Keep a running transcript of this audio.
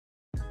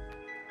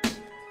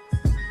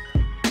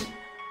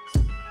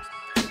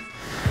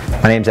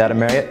My name's Adam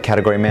Marriott,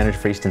 Category Manager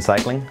for Easton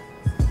Cycling.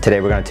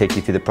 Today we're going to take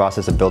you through the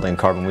process of building a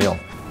carbon wheel.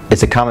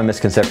 It's a common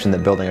misconception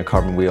that building a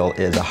carbon wheel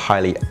is a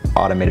highly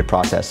automated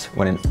process,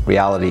 when in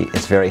reality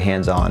it's very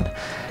hands-on.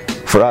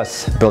 For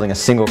us, building a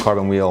single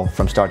carbon wheel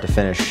from start to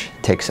finish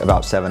takes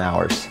about 7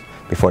 hours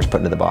before it's put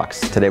into the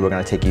box. Today we're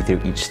going to take you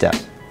through each step.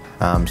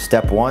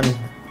 Step 1,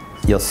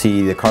 you'll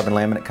see the carbon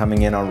laminate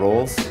coming in on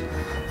rolls.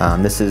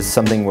 This is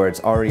something where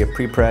it's already a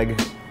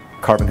pre-preg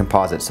carbon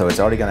composite, so it's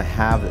already going to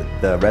have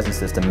the resin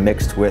system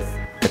mixed with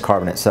the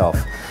carbon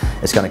itself.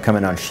 It's going to come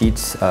in on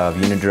sheets of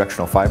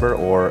unidirectional fiber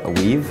or a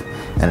weave,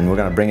 and we're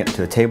going to bring it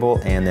to a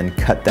table and then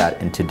cut that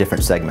into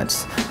different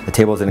segments. The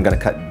table is then going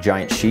to cut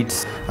giant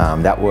sheets.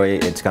 That way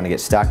it's going to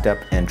get stacked up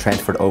and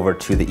transferred over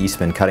to the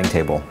Eastman cutting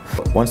table.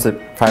 Once the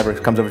fiber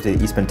comes over to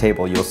the Eastman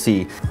table, you'll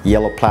see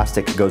yellow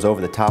plastic goes over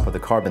the top of the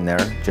carbon there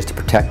just to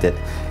protect it.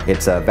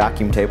 It's a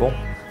vacuum table.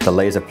 The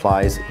laze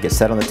applies, gets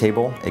set on the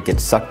table, it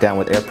gets sucked down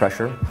with air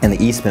pressure, and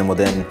the Eastman will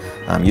then,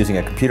 using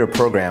a computer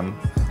program,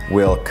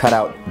 will cut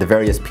out the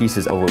various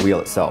pieces of the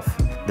wheel itself.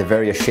 The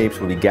various shapes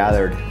will be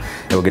gathered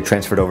and will get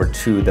transferred over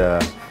to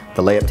the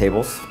layup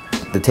tables.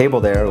 The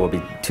table there will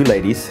be 2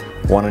 ladies,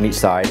 one on each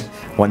side.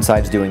 One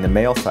side's doing the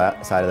male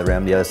side of the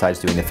rim, the other side's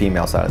doing the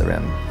female side of the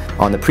rim.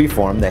 On the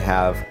preform, they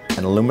have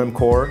an aluminum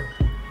core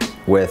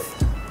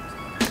with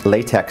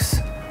latex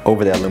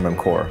over the aluminum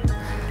core.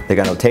 They're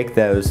going to take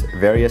those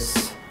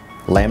various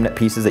laminate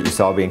pieces that you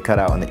saw being cut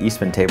out on the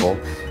Eastman table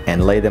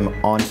and lay them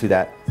onto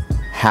that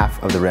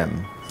half of the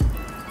rim,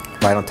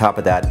 right on top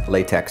of that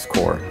latex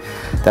core.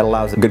 That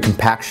allows a good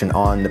compaction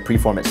on the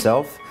preform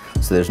itself,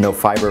 so there's no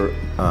fiber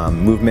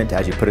movement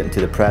as you put it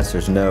into the press.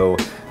 There's no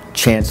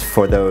chance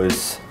for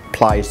those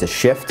plies to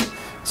shift,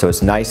 so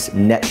it's nice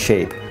net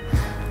shape.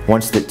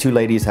 Once the 2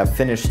 ladies have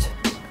finished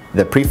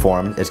the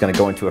preform, it's going to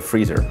go into a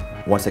freezer.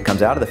 Once it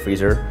comes out of the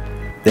freezer,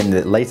 then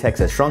the latex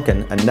has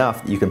shrunken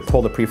enough that you can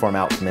pull the preform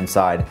out from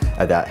inside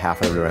of that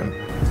half of the rim.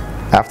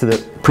 After the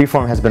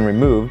preform has been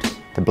removed,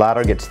 the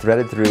bladder gets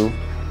threaded through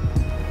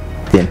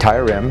the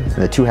entire rim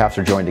and the 2 halves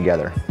are joined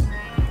together.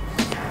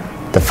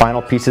 The final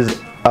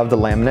pieces of the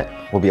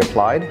laminate will be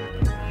applied,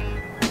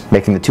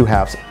 making the 2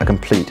 halves a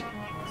complete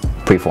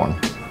preform.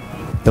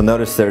 You'll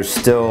notice there's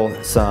still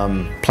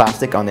some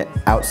plastic on the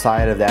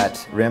outside of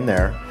that rim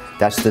there.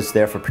 That's just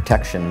there for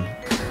protection.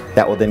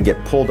 That will then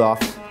get pulled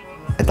off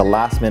at the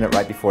last minute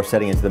right before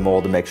setting into the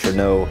mold to make sure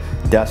no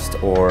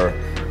dust or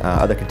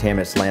other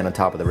contaminants land on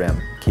top of the rim,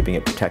 keeping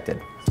it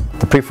protected.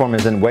 The preform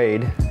is then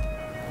weighed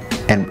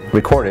and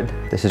recorded.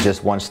 This is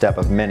just one step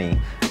of many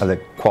of the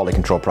quality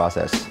control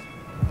process.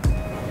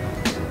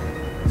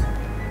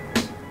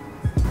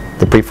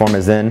 The preform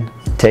is then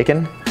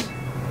taken,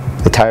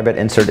 the tire bed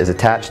insert is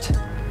attached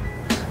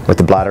with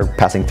the bladder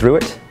passing through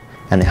it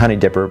and the honey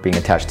dipper being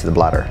attached to the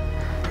bladder.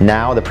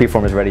 Now the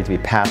preform is ready to be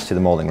passed to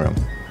the molding room.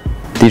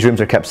 These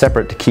rooms are kept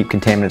separate to keep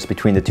contaminants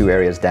between the 2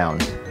 areas down.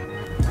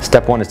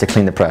 Step 1 is to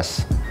clean the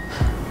press.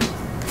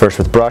 First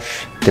with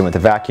brush, then with a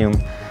vacuum,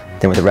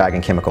 then with a rag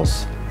and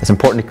chemicals. It's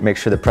important to make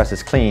sure the press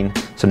is clean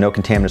so no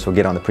contaminants will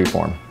get on the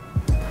preform.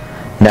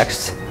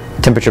 Next,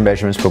 temperature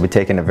measurements will be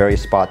taken at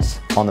various spots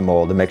on the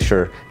mold to make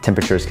sure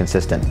temperature is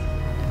consistent.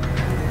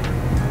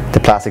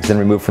 The plastic is then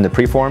removed from the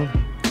preform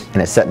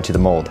and it's set into the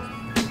mold.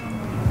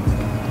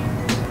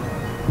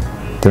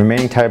 The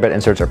remaining tire bed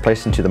inserts are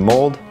placed into the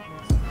mold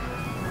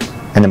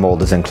and the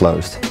mold is then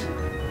closed.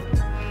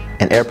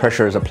 And air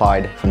pressure is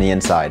applied from the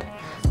inside.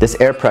 This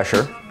air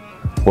pressure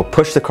will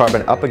push the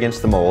carbon up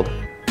against the mold,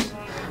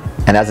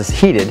 and as it's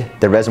heated,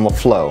 the resin will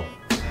flow.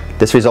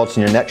 This results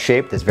in your net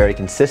shape that's very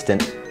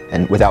consistent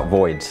and without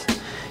voids.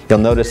 You'll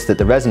notice that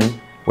the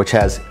resin, which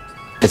is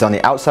on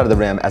the outside of the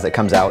rim as it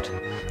comes out,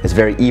 is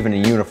very even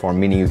and uniform,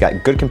 meaning you've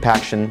got good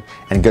compaction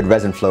and good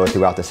resin flow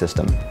throughout the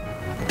system.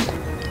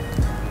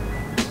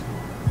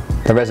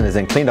 The resin is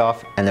then cleaned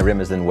off and the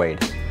rim is then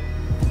weighed.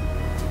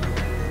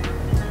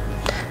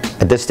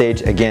 At this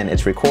stage, again,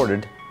 it's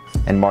recorded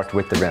and marked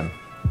with the rim.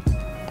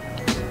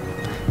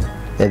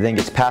 It then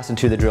gets passed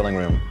into the drilling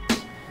room.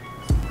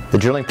 The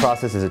drilling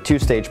process is a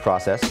 2-stage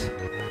process,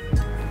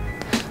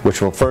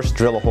 which will first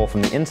drill a hole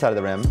from the inside of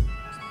the rim,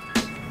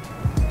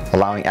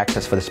 allowing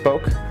access for the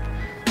spoke.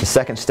 The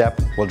second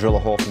step will drill a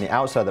hole from the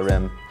outside of the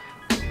rim,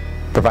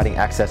 providing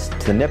access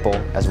to the nipple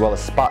as well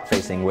as spot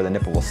facing where the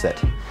nipple will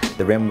sit.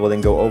 The rim will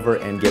then go over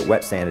and get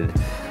wet sanded.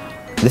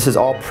 This is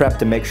all prepped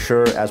to make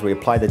sure as we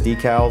apply the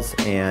decals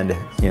and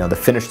the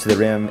finish to the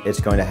rim, it's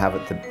going to have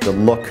the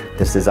look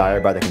that's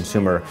desired by the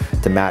consumer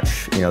to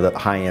match the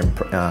high-end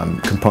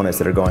components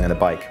that are going on the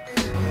bike.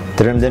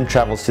 The rim then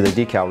travels to the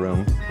decal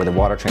room where the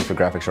water transfer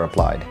graphics are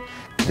applied.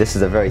 This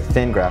is a very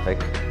thin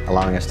graphic,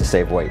 allowing us to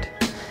save weight.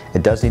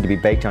 It does need to be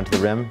baked onto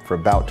the rim for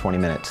about 20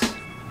 minutes.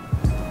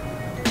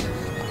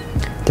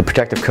 The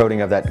protective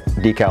coating of that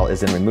decal is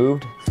then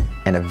removed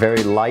and a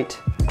very light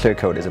clear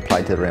coat is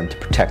applied to the rim to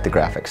protect the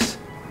graphics.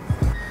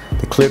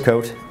 The clear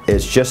coat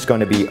is just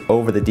going to be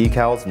over the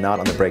decals, not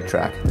on the brake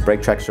track. The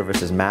brake track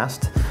surface is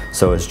masked,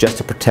 so it's just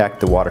to protect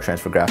the water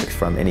transfer graphics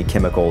from any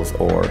chemicals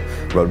or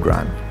road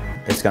grime.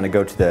 It's going to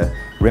go to the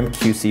rim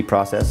QC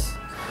process.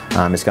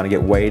 It's going to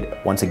get weighed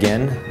once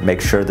again,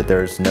 make sure that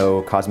there's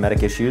no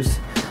cosmetic issues.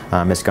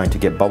 It's going to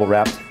get bubble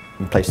wrapped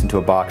and placed into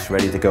a box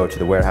ready to go to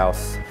the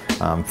warehouse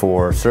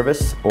for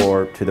service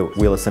or to the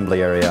wheel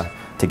assembly area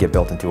to get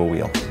built into a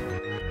wheel.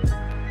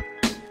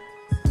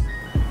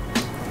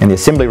 In the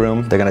assembly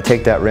room, they're going to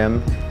take that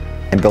rim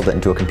and build it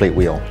into a complete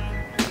wheel.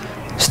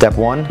 Step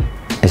one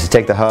is to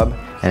take the hub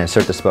and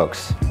insert the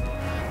spokes.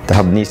 The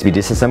hub needs to be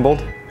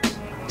disassembled,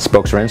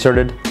 spokes are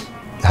inserted,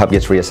 the hub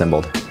gets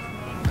reassembled.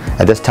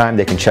 At this time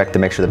they can check to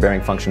make sure the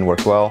bearing function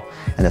works well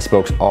and the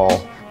spokes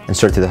all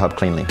insert through the hub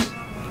cleanly.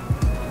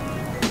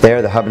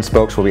 There the hub and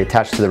spokes will be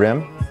attached to the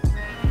rim.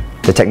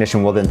 The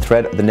technician will then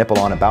thread the nipple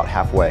on about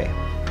halfway.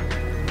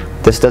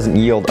 This doesn't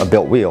yield a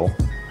built wheel,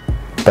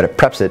 but it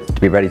preps it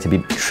to be ready to be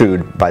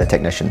trued by the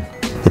technician.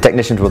 The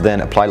technicians will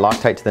then apply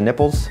Loctite to the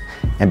nipples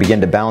and begin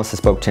to balance the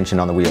spoke tension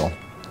on the wheel.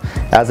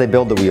 As they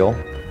build the wheel,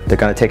 they're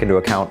going to take into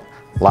account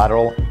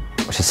lateral,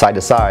 which is side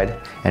to side,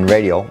 and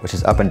radial, which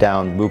is up and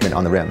down movement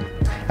on the rim,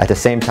 at the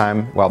same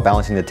time while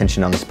balancing the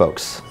tension on the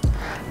spokes.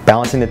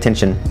 Balancing the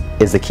tension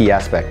is the key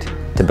aspect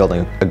to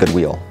building a good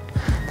wheel.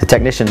 The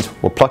technicians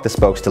will pluck the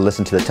spokes to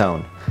listen to the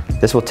tone.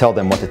 This will tell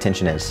them what the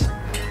tension is.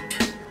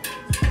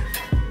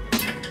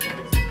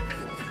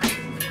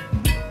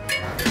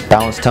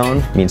 Balanced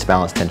tone means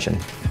balanced tension.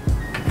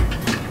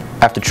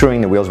 After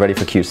truing, the wheel is ready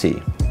for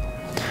QC.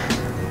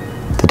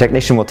 The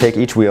technician will take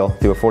each wheel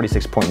through a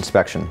 46-point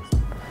inspection.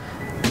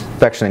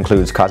 Inspection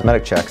includes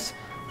cosmetic checks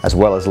as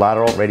well as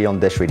lateral, radial,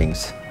 and dish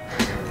readings.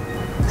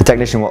 The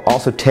technician will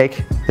also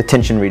take the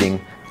tension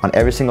reading on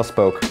every single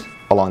spoke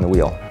along the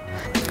wheel.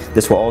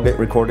 This will all get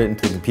recorded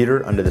into the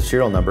computer under the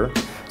serial number,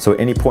 so at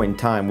any point in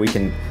time we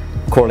can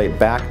correlate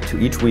back to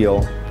each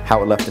wheel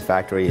how it left the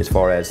factory as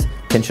far as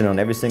tension on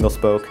every single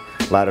spoke,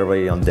 lateral,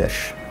 radial, and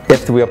dish.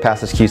 If the wheel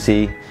passes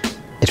QC,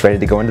 it's ready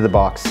to go into the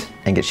box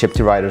and get shipped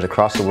to riders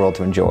across the world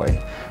to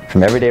enjoy,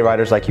 from everyday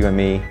riders like you and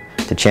me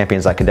to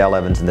champions like Cadell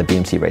Evans and the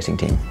BMC racing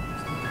team.